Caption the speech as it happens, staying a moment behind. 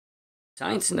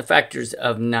Science and the factors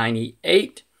of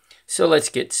 98. So let's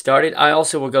get started. I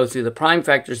also will go through the prime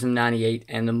factors of 98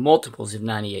 and the multiples of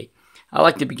 98. I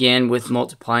like to begin with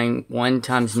multiplying 1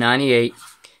 times 98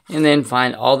 and then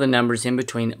find all the numbers in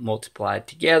between that multiplied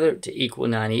together to equal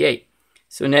 98.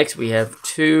 So next we have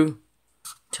 2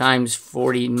 times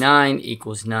 49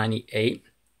 equals 98.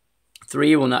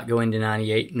 3 will not go into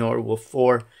 98, nor will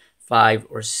 4, 5,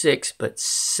 or 6, but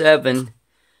 7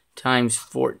 times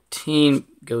 14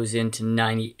 goes into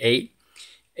 98.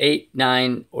 8,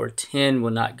 9, or 10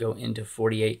 will not go into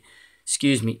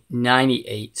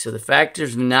 98. So the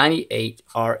factors of 98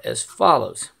 are as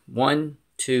follows: 1,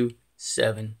 2,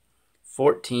 7,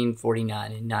 14,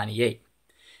 49, and 98.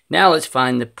 Now let's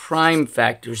find the prime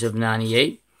factors of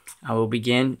 98. I will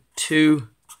begin 2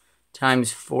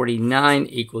 times 49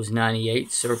 equals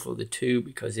 98. Circle the 2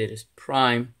 because it is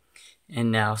prime. And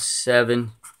now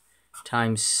 7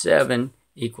 times 7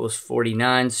 equals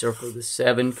 49. Circle the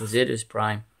 7 because it is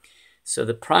prime. So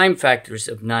the prime factors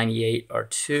of 98 are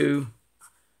 2,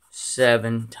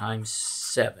 7 times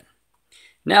 7.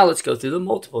 Now let's go through the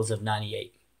multiples of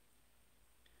 98.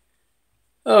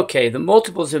 Okay, the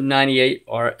multiples of 98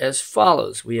 are as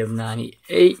follows. We have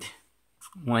 98,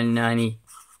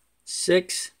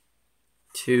 196,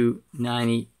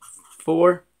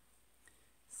 294,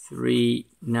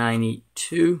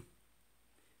 392,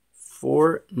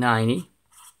 490.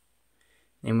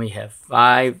 Then we have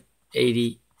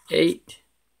 588,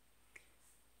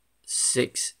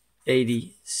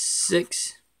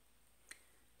 686,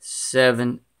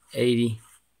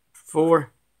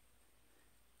 784,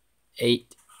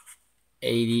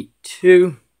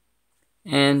 882,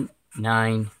 and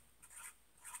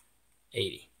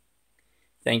 980.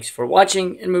 Thanks for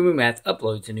watching, and MooMooMath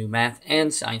uploads a new math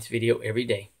and science video every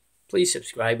day. Please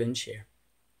subscribe and share.